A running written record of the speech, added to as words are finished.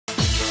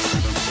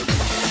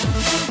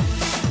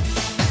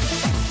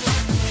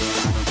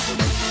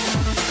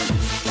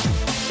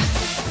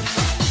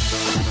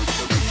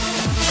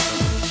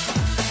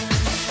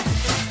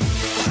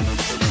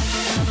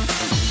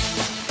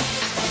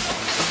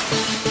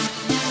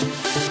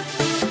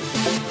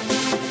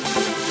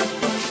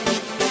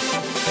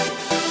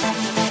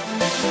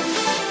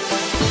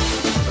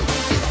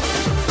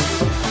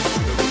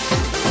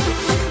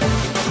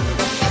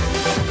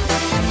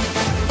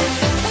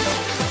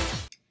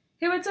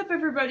up,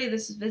 everybody?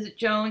 This is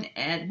VisitJoan,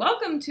 and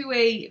welcome to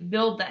a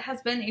build that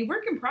has been a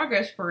work in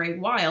progress for a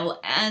while,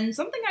 and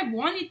something I've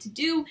wanted to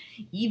do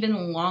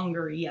even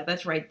longer. Yeah,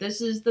 that's right. This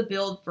is the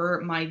build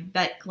for my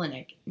vet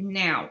clinic.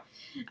 Now,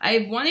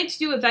 I've wanted to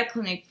do a vet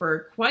clinic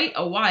for quite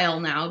a while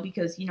now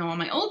because, you know, on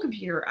my old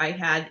computer, I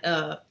had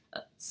a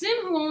sim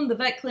who owned the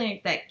vet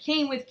clinic that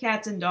came with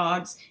cats and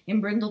dogs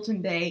in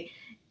Brindleton Bay,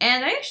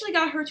 and I actually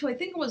got her to, I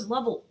think it was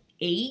level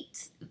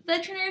 8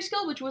 veterinary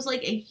skill, which was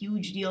like a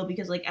huge deal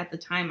because like at the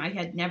time I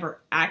had never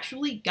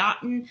actually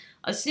gotten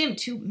a sim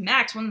to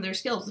max one of their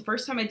skills. The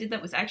first time I did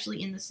that was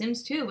actually in The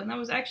Sims 2, and that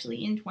was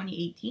actually in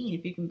 2018,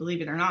 if you can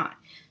believe it or not.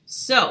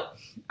 So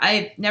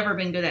I've never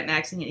been good at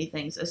maxing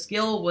anything. A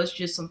skill was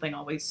just something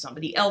always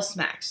somebody else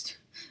maxed.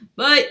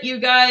 But you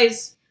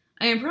guys,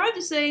 I am proud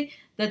to say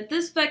that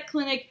this vet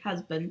clinic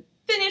has been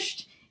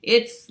finished.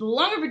 It's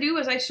long overdue,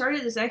 as I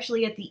started this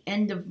actually at the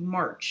end of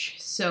March.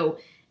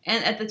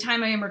 And at the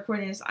time I am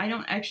recording this, I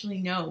don't actually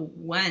know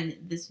when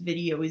this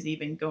video is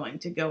even going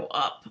to go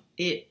up.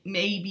 It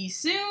may be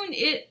soon,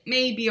 it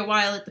may be a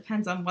while, it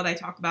depends on what I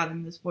talk about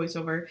in this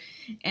voiceover,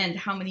 and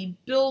how many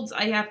builds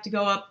I have to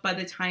go up by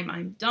the time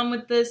I'm done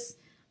with this.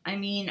 I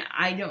mean,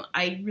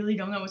 I really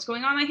don't know what's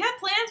going on. I had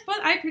plans,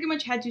 but I pretty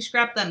much had to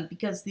scrap them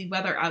because the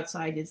weather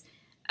outside is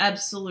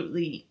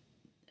absolutely,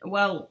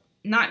 well,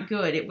 not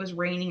good. It was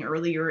raining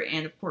earlier,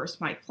 and of course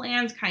my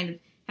plans kind of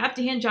have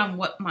to hinge on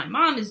what my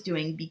mom is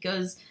doing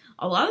because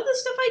a lot of the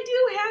stuff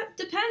I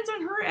do depends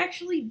on her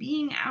actually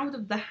being out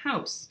of the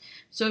house.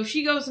 So if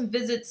she goes and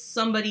visits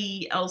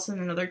somebody else in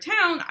another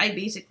town, I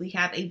basically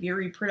have a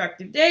very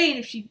productive day, and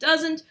if she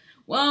doesn't,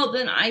 well,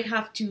 then I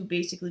have to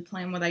basically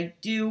plan what I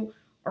do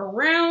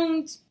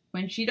around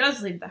when she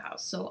does leave the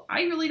house. So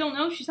I really don't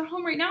know. She's not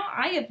home right now.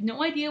 I have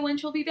no idea when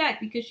she'll be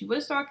back because she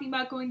was talking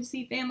about going to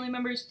see family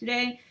members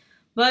today.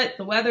 But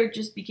the weather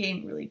just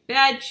became really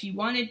bad. She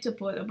wanted to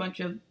put a bunch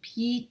of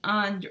peat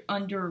under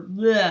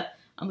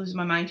I'm losing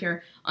my mind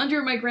here,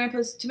 under my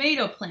grandpa's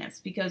tomato plants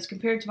because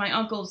compared to my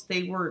uncle's,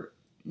 they were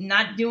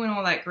not doing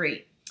all that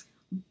great.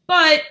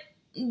 But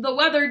the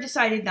weather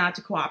decided not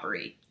to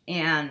cooperate.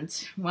 And,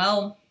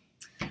 well,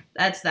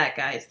 that's that,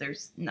 guys.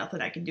 There's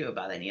nothing I can do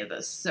about any of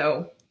this.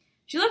 So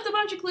she left a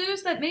bunch of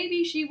clues that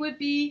maybe she would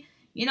be,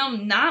 you know,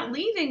 not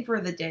leaving for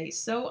the day.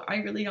 So I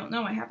really don't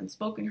know. I haven't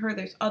spoken to her.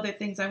 There's other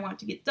things I want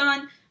to get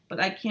done,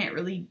 but I can't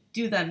really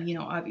do them, you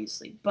know,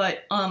 obviously.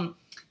 But,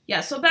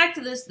 yeah, so back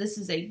to this. This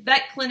is a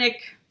vet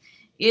clinic.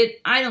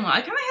 I don't know. I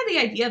kind of had the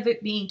idea of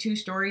it being 2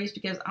 stories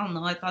because, I don't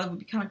know, I thought it would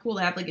be kind of cool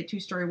to have like a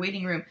 2-story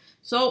waiting room.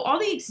 So all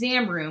the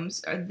exam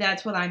rooms,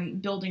 that's what I'm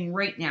building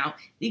right now.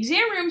 The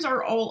exam rooms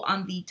are all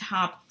on the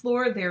top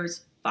floor.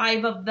 There's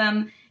 5 of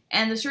them.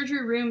 And the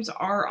surgery rooms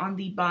are on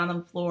the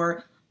bottom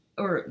floor.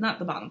 Or not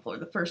the bottom floor,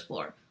 the first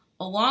floor,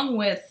 along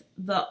with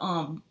the,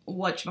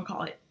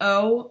 whatchamacallit.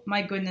 Oh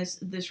my goodness,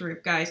 this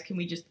roof, guys, can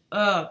we just,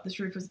 this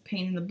roof was a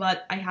pain in the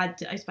butt. I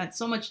spent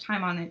so much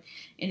time on it,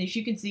 and as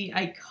you can see,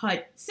 I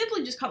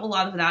simply just cut a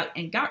lot of it out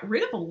and got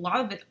rid of a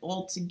lot of it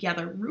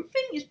altogether.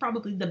 Roofing is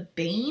probably the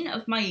bane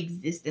of my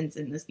existence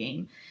in this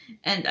game,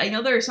 and I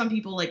know there are some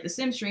people like the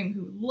SimStream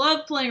who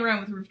love playing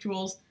around with roof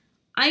tools.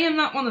 I am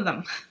not one of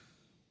them.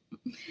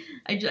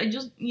 I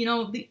just, you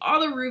know, the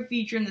auto roof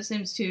feature in The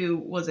Sims 2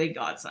 was a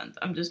godsend.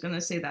 I'm just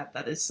gonna say that.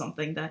 That is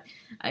something that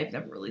I've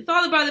never really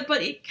thought about it,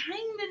 but it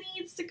kinda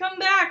needs to come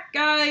back,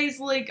 guys.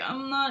 Like,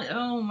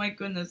 oh my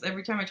goodness.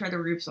 Every time I try to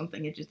roof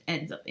something, it just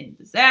ends up in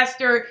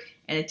disaster,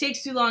 and it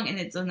takes too long, and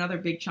it's another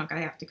big chunk I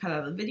have to cut out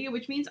of the video,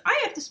 which means I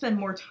have to spend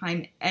more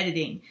time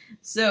editing.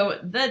 So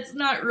that's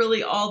not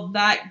really all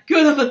that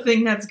good of a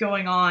thing that's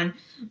going on,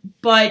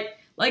 but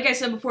like I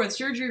said before, the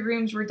surgery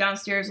rooms were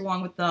downstairs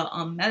along with the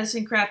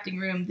medicine crafting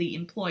room, the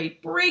employee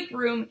break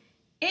room,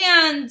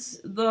 and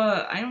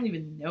I don't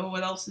even know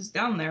what else is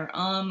down there.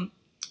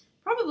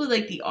 Probably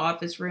like the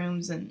office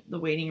rooms and the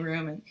waiting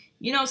room and,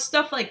 you know,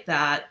 stuff like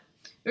that.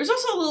 There's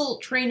also a little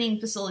training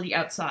facility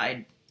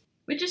outside,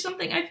 which is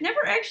something I've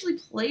never actually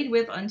played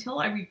with until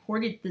I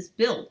recorded this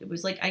build. It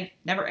was like I've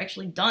never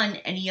actually done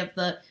any of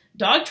the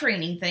dog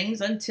training things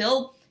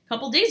until a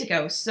couple days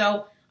ago,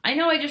 so I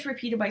know I just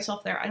repeated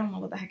myself there. I don't know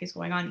what the heck is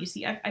going on. You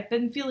see, I've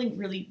been feeling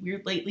really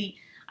weird lately.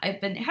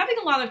 I've been having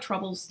a lot of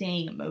trouble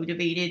staying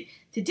motivated.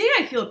 Today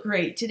I feel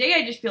great. Today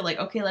I just feel like,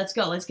 okay, let's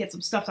go. Let's get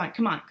some stuff done.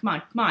 Come on, come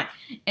on, come on.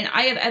 And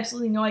I have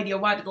absolutely no idea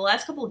why, but the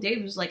last couple of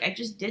days was like I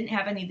just didn't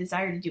have any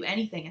desire to do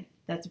anything, and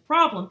that's a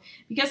problem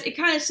because it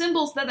kind of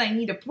symbols that I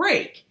need a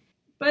break.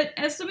 But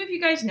as some of you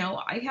guys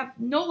know, I have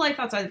no life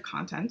outside of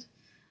content.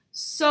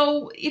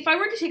 So if I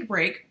were to take a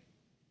break,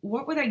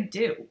 what would I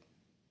do?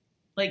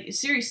 Like,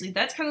 seriously,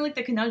 that's kind of like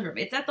the conundrum.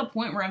 It's at the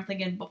point where I'm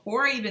thinking,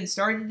 before I even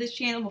started this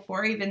channel,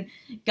 before I even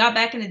got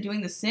back into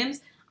doing The Sims,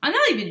 I'm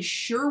not even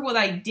sure what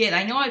I did.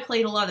 I know I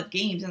played a lot of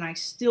games, and I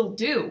still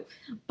do,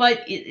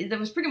 but that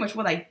was pretty much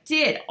what I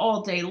did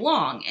all day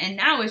long, and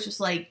now it's just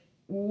like,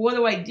 what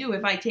do I do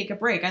if I take a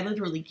break? I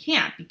literally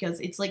can't, because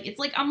it's like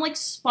I'm like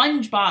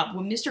SpongeBob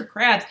when Mr.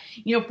 Krabs,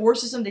 you know,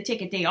 forces him to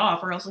take a day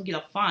off or else he'll get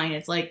a fine.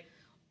 It's like,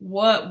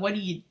 what do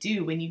you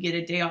do when you get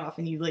a day off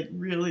and you, like,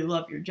 really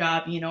love your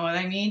job, you know what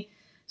I mean?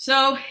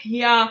 So,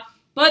 yeah.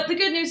 But the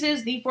good news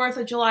is the 4th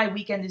of July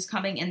weekend is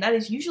coming, and that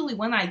is usually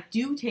when I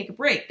do take a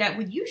break. That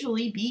would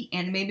usually be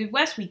Anime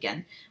Midwest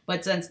weekend.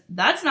 But since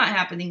that's not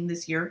happening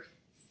this year,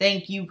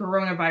 thank you,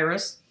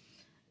 coronavirus,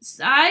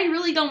 I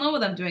really don't know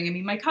what I'm doing. I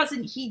mean, my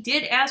cousin, he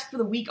did ask for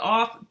the weekend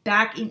off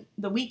back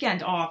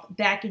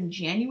in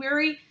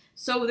January.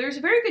 So there's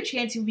a very good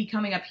chance he'll be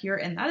coming up here,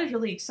 and that is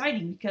really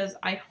exciting because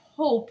I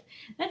hope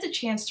that's a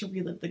chance to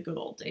relive the good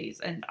old days.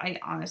 And I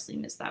honestly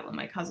miss that when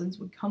my cousins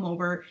would come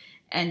over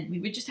and we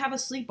would just have a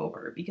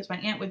sleepover because my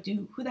aunt would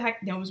do who the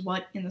heck knows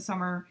what in the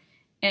summer,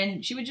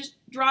 and she would just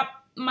drop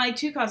my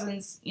 2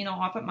 cousins,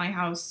 off at my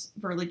house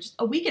for like just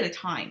a week at a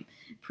time,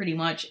 pretty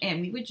much, and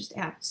we would just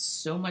have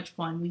so much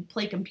fun. We'd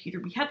play computer.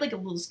 We had like a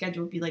little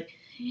schedule. It'd be like,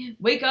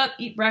 wake up,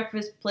 eat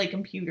breakfast, play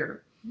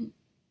computer.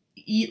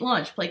 Eat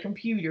lunch, play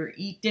computer.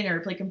 Eat dinner,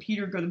 play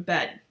computer, go to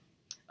bed.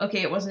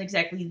 Okay, it wasn't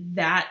exactly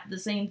the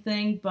same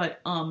thing, but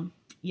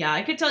yeah,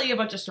 I could tell you a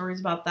bunch of stories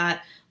about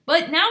that.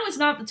 But now is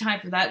not the time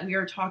for that. We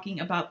are talking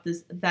about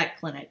this vet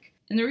clinic.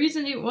 And the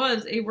reason it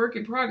was a work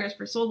in progress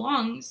for so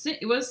long,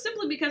 it was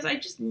simply because I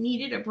just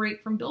needed a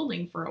break from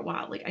building for a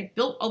while. Like, I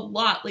built a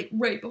lot, like,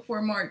 right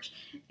before March.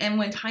 And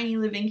when Tiny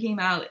Living came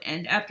out,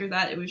 and after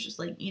that, it was just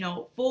like,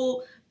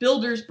 full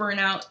builder's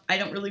burnout. I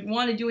don't really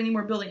want to do any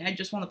more building. I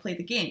just want to play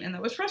the game. And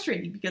that was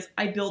frustrating because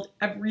I built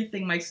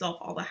everything myself,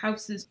 all the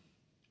houses,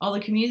 all the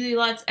community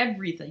lots,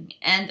 everything.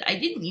 And I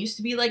didn't used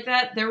to be like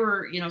that. There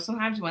were,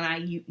 sometimes when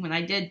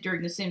I did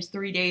during the Sims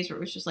 3 days where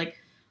it was just like,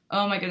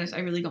 oh my goodness,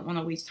 I really don't want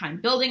to waste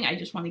time building. I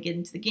just want to get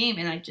into the game,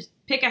 and I just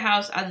pick a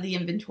house out of the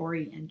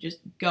inventory and just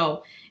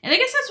go. And I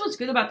guess that's what's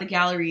good about the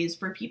gallery is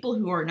for people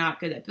who are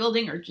not good at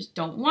building or just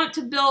don't want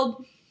to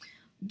build,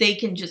 they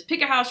can just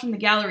pick a house from the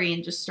gallery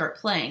and just start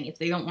playing if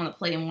they don't want to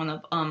play in one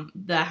of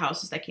the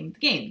houses that came with the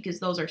game, because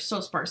those are so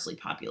sparsely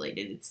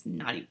populated. It's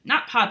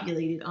not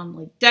populated,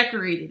 like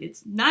decorated.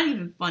 It's not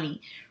even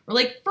funny. Or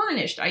like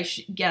furnished, I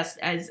guess,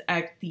 as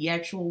the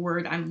actual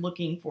word I'm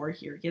looking for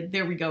here. Yeah,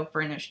 there we go,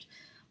 furnished.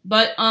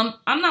 But I'm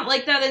not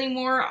like that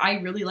anymore. I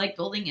really like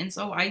building, and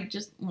so I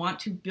just want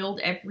to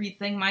build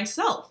everything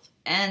myself.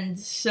 And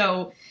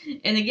so,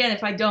 and again,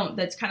 if I don't,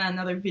 that's kind of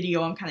another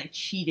video I'm kind of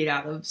cheated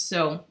out of.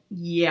 So,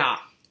 yeah.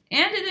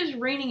 And it is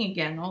raining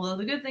again, although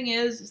the good thing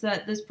is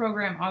that this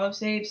program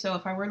autosaves, so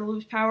if I were to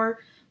lose power,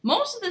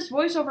 most of this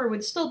voiceover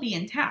would still be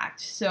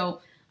intact.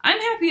 So, I'm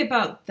happy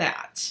about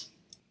that.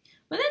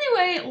 But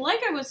anyway, like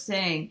I was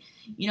saying,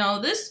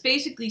 this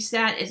basically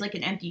sat as like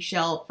an empty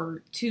shell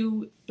for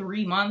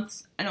 2-3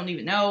 months. I don't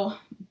even know.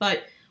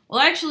 But, well,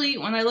 actually,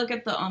 when I look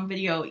at the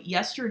video,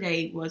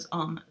 yesterday was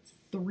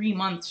 3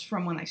 months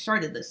from when I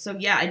started this. So,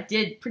 yeah, I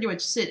did pretty much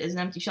sit as an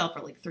empty shell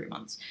for like 3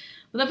 months.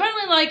 But then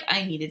finally,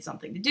 I needed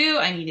something to do.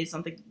 I needed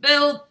something to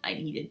build.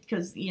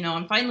 Because,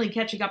 I'm finally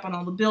catching up on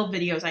all the build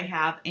videos I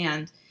have,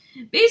 and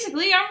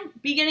basically, I'm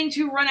beginning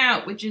to run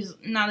out, which is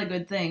not a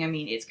good thing. I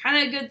mean, it's kind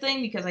of a good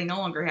thing because I no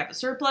longer have a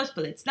surplus,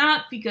 but it's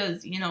not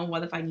because,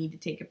 what if I need to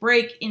take a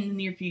break in the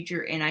near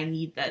future and I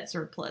need that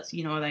surplus,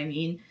 you know what I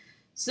mean?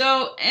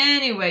 So,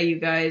 anyway, you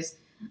guys,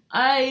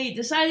 I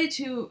decided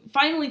to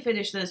finally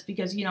finish this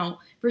because,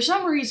 for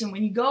some reason,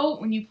 when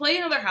you play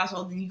another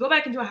household and you go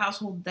back into a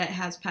household that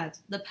has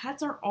pets, the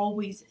pets are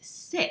always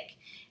sick.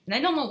 And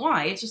I don't know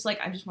why. It's just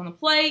like, I just want to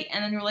play,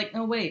 and then you're like,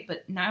 no, wait,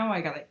 but now I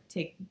gotta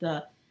take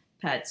the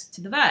pets to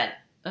the vet.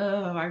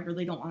 I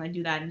really don't want to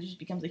do that, and it just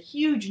becomes a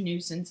huge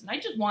nuisance, and I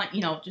just want,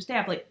 just to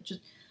have,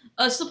 just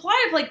a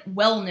supply of,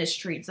 wellness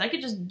treats. I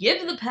could just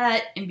give the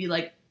pet and be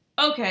like,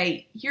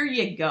 okay, here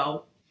you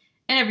go,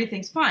 and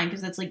everything's fine,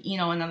 because that's,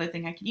 another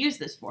thing I could use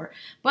this for.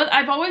 But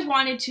I've always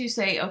wanted to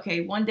say,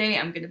 okay, one day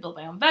I'm going to build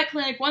my own vet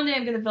clinic, one day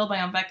I'm going to build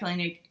my own vet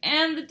clinic,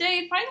 and the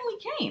day finally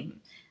came.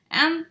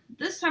 And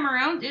this time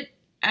around, it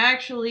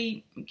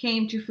actually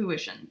came to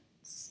fruition.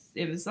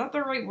 If it's not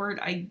the right word,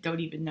 I don't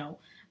even know.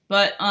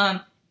 But,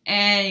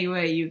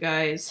 anyway, you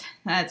guys,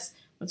 that's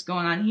what's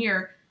going on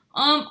here.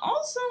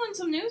 Also in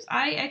some news,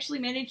 I actually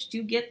managed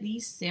to get the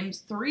Sims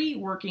 3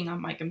 working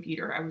on my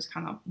computer. I was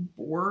kind of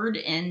bored,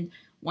 and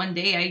one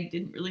day I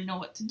didn't really know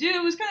what to do. I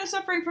was kind of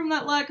suffering from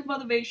that lack of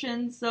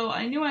motivation, so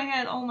I knew I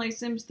had all my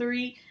Sims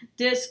 3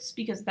 discs,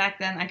 because back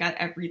then I got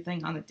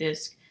everything on a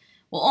disc.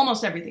 Well,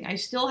 almost everything. I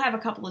still have a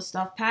couple of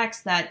stuff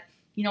packs that,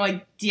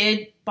 I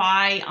did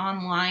buy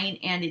online,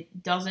 and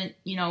it doesn't,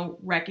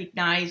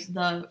 recognize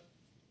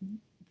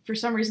for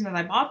some reason that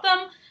I bought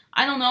them.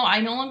 I don't know.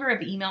 I no longer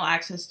have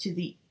access to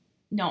the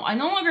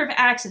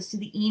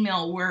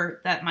email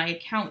that my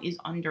account is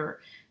under.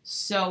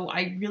 So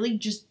I really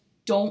just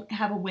don't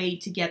have a way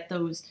to get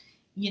those,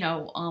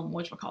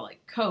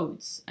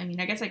 codes. I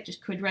mean, I guess I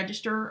just could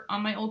register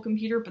on my old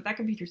computer, but that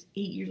computer's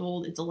 8 years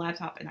old. It's a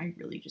laptop, and I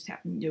really just have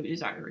no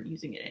desire in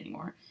using it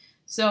anymore.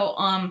 So,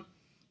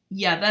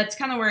 yeah, that's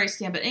kind of where I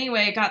stand. But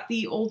anyway, I got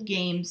the old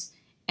games,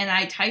 and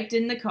I typed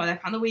in the code. I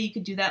found a way you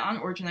could do that on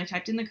Origin. I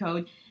typed in the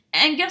code,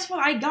 and guess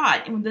what I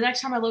got? And the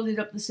next time I loaded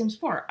up The Sims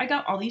 4, I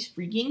got all these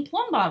freaking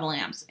plumb bob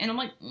lamps. And I'm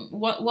like,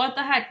 what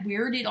the heck?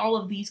 Where did all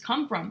of these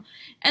come from?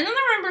 And then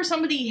I remember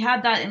somebody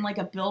had that in like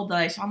a build that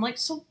I saw. I'm like,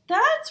 so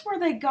that's where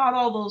they got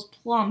all those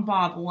plumb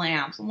bob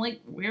lamps. I'm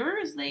like,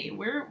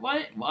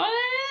 what?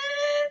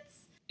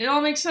 It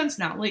all makes sense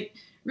now. Like,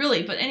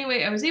 really. But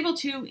anyway, I was able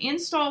to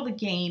install the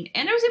game,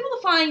 and I was able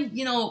to find,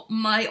 you know,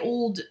 my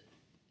old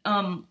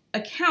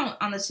account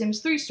on the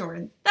Sims 3 store.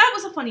 And that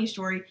was a funny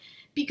story,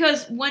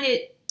 because when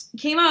it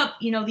came up,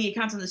 you know, the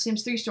accounts on the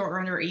Sims 3 store are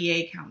under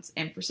EA accounts,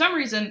 and for some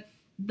reason,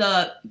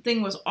 the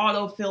thing was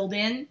auto-filled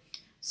in.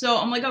 So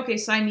I'm like, okay,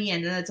 sign me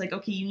in. And it's like,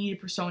 okay, you need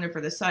a persona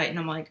for the site. And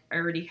I'm like, I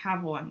already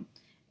have one.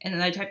 And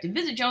then I typed in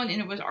VisitJoan,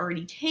 and it was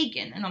already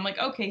taken. And I'm like,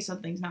 okay,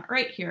 something's not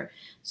right here.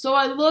 So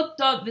I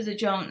looked up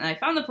VisitJoan, and I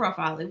found the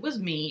profile. It was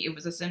me. It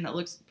was a Sim that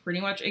looks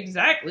pretty much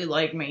exactly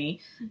like me.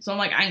 So I'm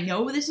like, I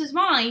know this is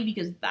mine,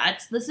 because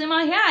that's the Sim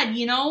I had,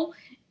 you know?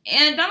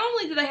 And not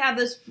only did I have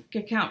this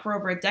account for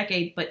over a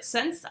decade, but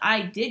since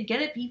I did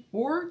get it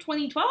before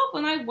 2012,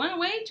 when I went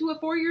away to a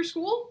 4-year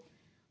school,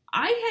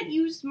 I had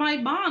used my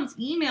mom's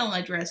email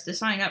address to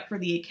sign up for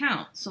the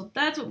account. So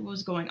that's what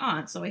was going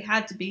on. So I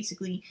had to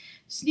basically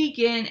sneak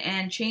in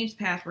and change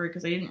the password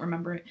because I didn't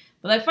remember it.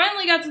 But I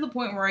finally got to the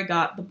point where I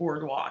got the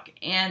boardwalk.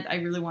 And I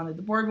really wanted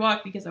the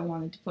boardwalk because I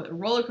wanted to put a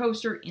roller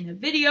coaster in a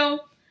video.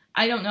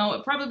 I don't know,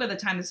 probably by the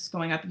time this is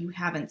going up, you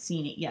haven't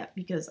seen it yet,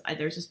 because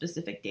there's a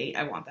specific date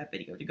I want that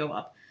video to go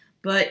up.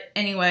 But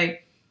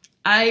anyway,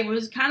 I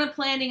was kind of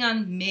planning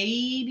on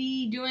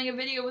maybe doing a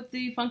video with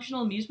the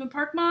functional amusement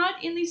park mod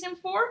in the Sim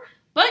 4,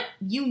 but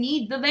you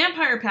need the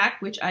vampire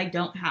pack, which I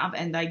don't have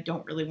and I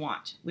don't really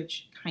want,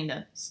 which kind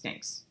of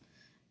stinks.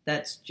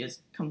 That's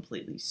just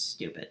completely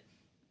stupid.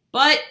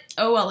 But,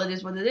 oh well, it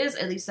is what it is.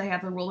 At least I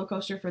have the roller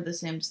coaster for The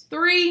Sims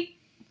 3.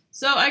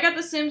 So I got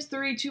The Sims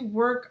 3 to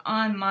work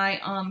on my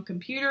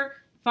computer,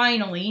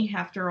 finally,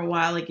 after a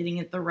while, like getting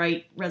it the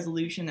right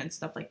resolution and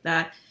stuff like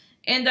that.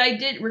 And I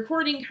did,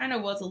 recording kind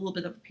of was a little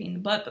bit of a pain in the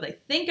butt, but I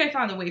think I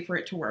found a way for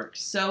it to work.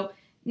 So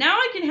now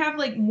I can have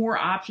like more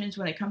options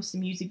when it comes to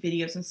music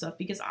videos and stuff,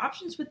 because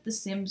options with The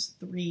Sims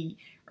 3,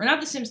 or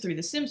not The Sims 3,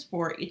 The Sims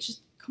 4, it's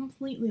just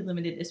completely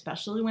limited,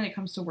 especially when it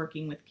comes to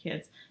working with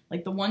kids.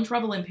 Like the One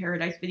Trouble in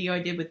Paradise video I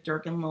did with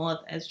Dirk and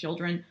Lilith as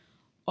children.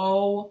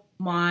 Oh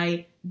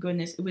my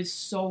goodness, it was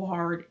so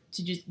hard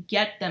to just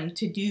get them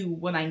to do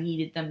what I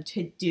needed them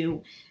to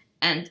do.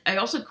 And I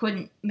also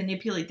couldn't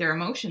manipulate their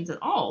emotions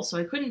at all, so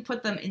I couldn't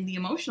put them in the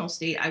emotional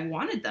state I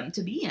wanted them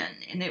to be in.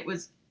 And it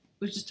was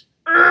just,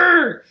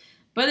 Urgh!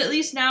 But at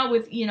least now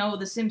with, you know,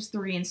 The Sims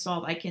 3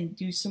 installed, I can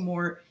do some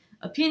more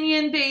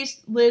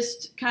opinion-based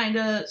list kind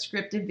of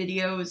scripted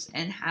videos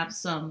and have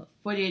some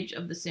footage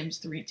of The Sims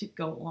 3 to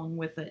go along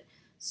with it.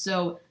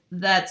 So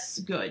that's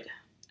good.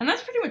 And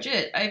that's pretty much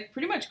it. I've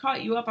pretty much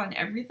caught you up on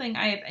everything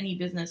I have any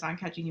business on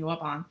catching you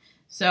up on.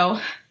 So,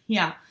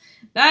 yeah.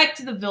 Back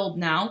to the build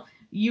now.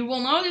 You will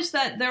notice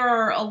that there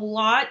are a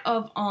lot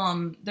of,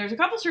 there's a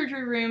couple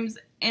surgery rooms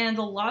and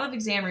a lot of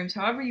exam rooms.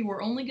 However, you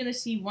are only going to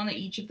see one of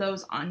each of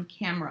those on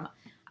camera.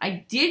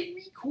 I did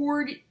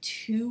record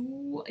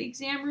 2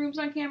 exam rooms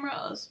on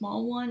camera, a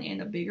small one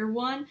and a bigger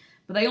one.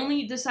 But I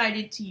only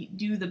decided to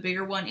do the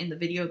bigger one in the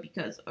video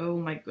because, oh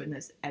my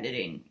goodness,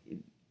 editing.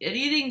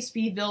 Editing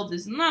speed build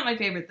is not my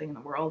favorite thing in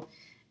the world,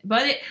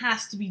 but it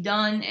has to be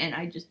done, and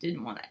I just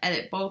didn't want to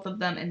edit both of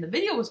them, and the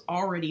video was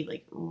already,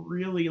 like,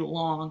 really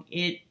long.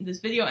 This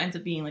video ends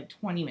up being, like,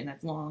 20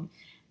 minutes long,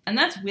 and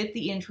that's with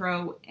the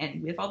intro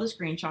and with all the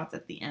screenshots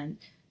at the end.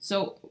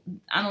 So,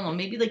 I don't know,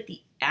 maybe, like,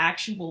 the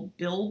actual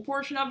build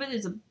portion of it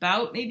is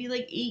about maybe,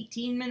 like,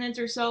 18 minutes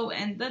or so,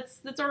 and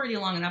that's already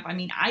long enough. I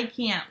mean, I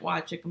can't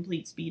watch a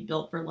complete speed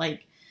build for,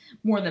 like,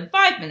 more than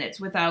 5 minutes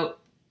without,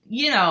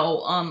 you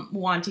know,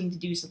 wanting to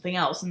do something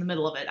else in the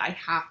middle of it. I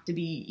have to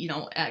be, you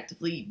know,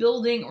 actively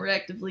building or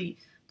actively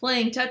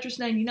playing Tetris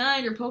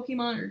 99 or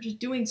Pokemon or just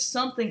doing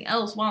something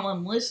else while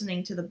I'm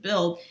listening to the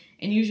build.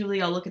 And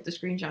usually I'll look at the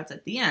screenshots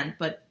at the end,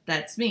 but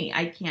that's me.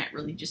 I can't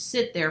really just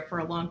sit there for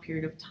a long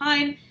period of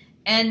time.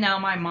 And now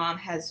my mom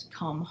has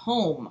come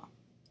home.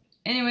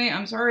 Anyway,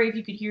 I'm sorry if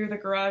you could hear the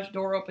garage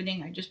door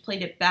opening. I just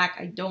played it back.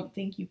 I don't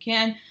think you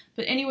can.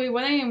 But anyway,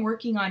 what I am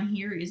working on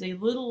here is a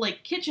little,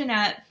 like,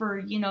 kitchenette for,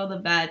 you know, the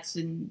vets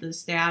and the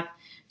staff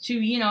to,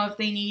 you know, if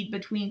they need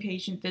between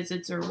patient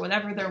visits or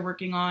whatever they're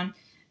working on,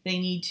 they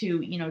need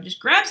to, you know, just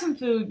grab some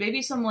food,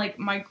 maybe some, like,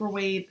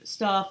 microwave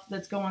stuff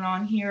that's going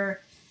on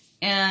here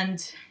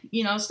and,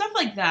 you know, stuff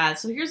like that.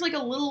 So here's, like,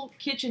 a little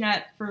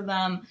kitchenette for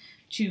them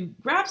to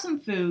grab some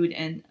food,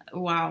 and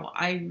wow,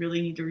 I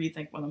really need to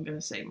rethink what I'm going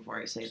to say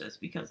before I say this,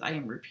 because I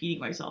am repeating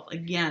myself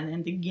again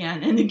and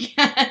again and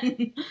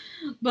again.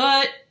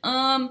 But,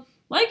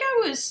 like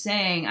I was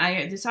saying,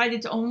 I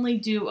decided to only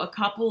do a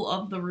couple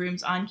of the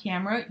rooms on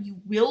camera. You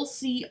will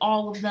see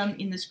all of them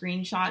in the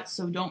screenshots,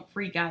 so don't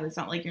freak out. It's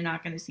not like you're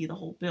not going to see the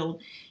whole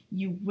build.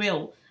 You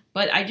will.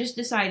 but I just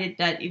decided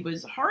that it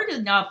was hard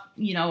enough,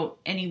 you know,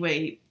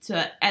 anyway,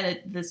 to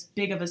edit this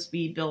big of a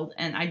speed build,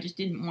 and I just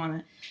didn't want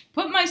to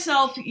put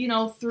myself, you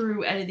know,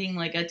 through editing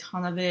like a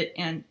ton of it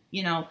and,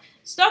 you know,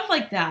 stuff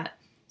like that.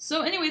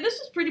 So anyway, this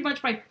was pretty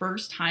much my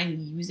first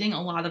time using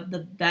a lot of the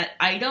vet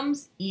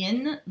items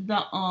in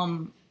the,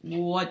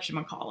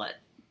 whatchamacallit,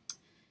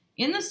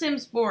 in The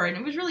Sims 4, and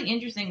it was really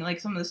interesting, like,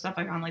 some of the stuff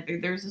I found, like,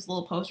 there's this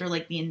little poster,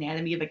 like, the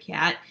anatomy of a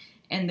cat,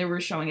 and they were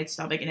showing its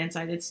stomach, and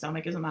inside its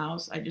stomach is a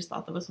mouse. I just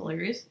thought that was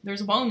hilarious.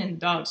 There's a bone in the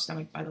dog's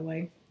stomach, by the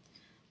way.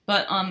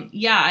 But,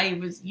 yeah, I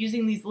was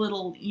using these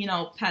little, you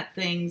know, pet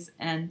things,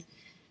 and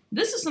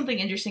this is something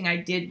interesting I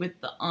did with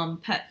the,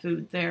 pet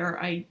food there.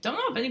 I don't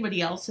know if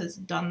anybody else has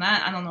done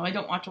that. I don't know. I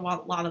don't watch a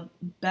lot of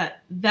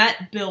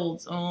vet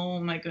builds. Oh,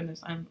 my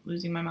goodness. I'm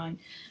losing my mind.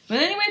 But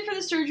anyway, for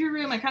the surgery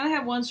room, I kind of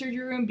had one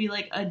surgery room be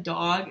like a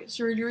dog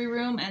surgery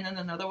room, and then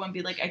another one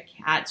be like a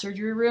cat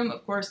surgery room.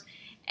 Of course,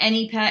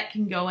 any pet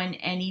can go in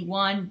any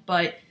one,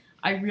 but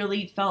I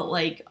really felt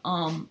like,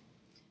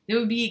 it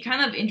would be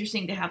kind of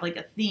interesting to have like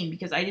a theme,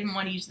 because I didn't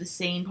want to use the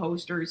same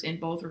posters in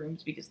both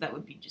rooms because that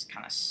would be just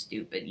kind of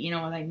stupid, you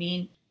know what I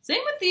mean?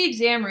 Same with the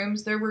exam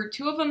rooms. There were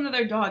 2 of them that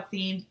are dog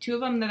themed, 2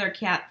 of them that are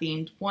cat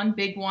themed, 1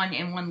 big one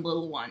and 1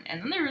 little one.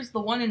 And then there was the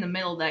one in the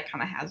middle that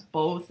kind of has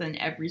both, and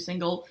every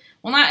single,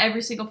 well, not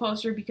every single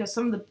poster, because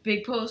some of the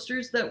big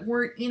posters that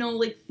weren't, you know,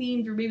 like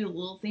themed or maybe a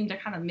little themed, I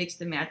kind of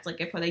mixed and matched.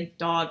 Like I put a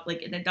dog,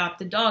 like an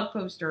adopt a dog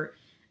poster,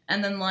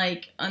 and then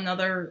like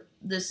another,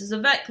 this is a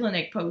vet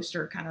clinic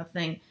poster kind of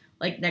thing,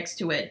 like next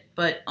to it,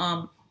 but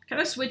kind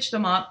of switched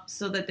them up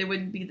so that they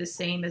wouldn't be the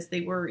same as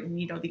they were in,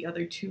 you know, the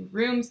other 2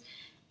 rooms.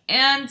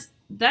 And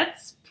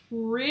that's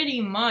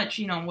pretty much,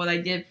 you know, what I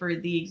did for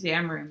the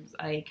exam rooms.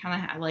 I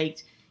kind of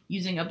liked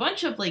using a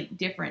bunch of like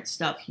different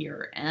stuff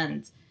here,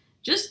 and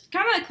just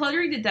kind of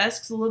cluttering the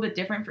desks a little bit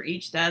different for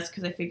each desk,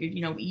 because I figured,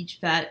 you know, each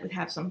vet would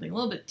have something a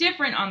little bit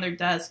different on their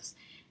desks.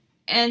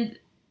 And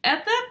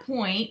at that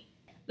point,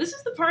 this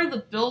is the part of the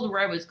build where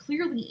I was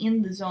clearly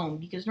in the zone,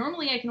 because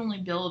normally I can only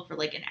build for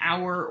like an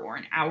hour or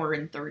an hour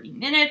and 30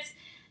 minutes.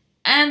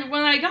 And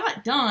when I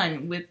got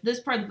done with this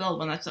part of the build,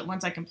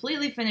 once I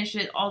completely finished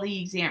it,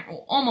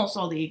 almost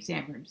all the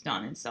exam rooms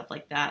done and stuff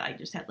like that, I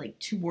just had like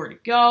 2 more to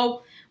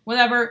go,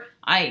 whatever,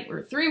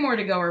 or 3 more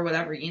to go or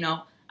whatever, you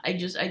know. I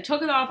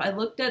took it off, I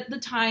looked at the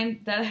time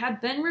that I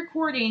had been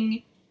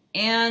recording,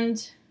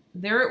 and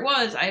there it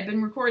was. I had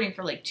been recording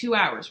for like 2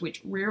 hours,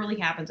 which rarely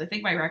happens. I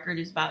think my record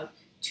is about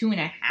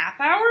 2.5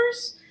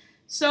 hours.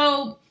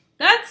 So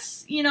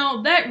that's, you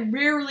know, that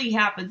rarely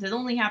happens. It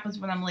only happens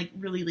when I'm like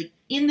really like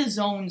in the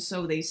zone,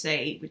 so they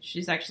say, which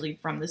is actually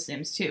from The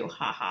Sims 2.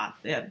 Haha,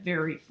 they're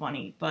very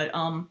funny. But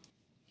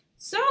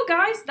so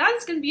guys,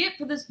 that's gonna be it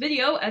for this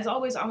video. As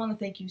always, I want to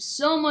thank you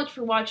so much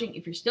for watching.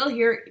 If you're still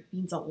here, it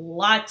means a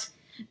lot.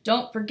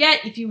 Don't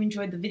forget, if you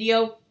enjoyed the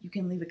video, you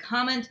can leave a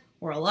comment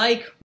or a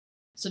like.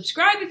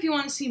 Subscribe if you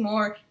want to see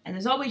more, and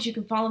as always, you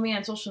can follow me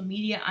on social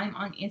media. I'm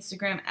on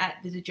Instagram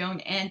at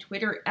VisitJoan and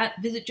Twitter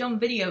at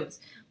VisitJoanVideos.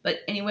 But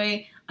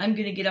anyway, I'm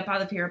going to get up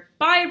out of here.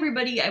 Bye,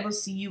 everybody. I will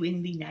see you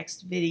in the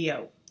next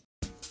video.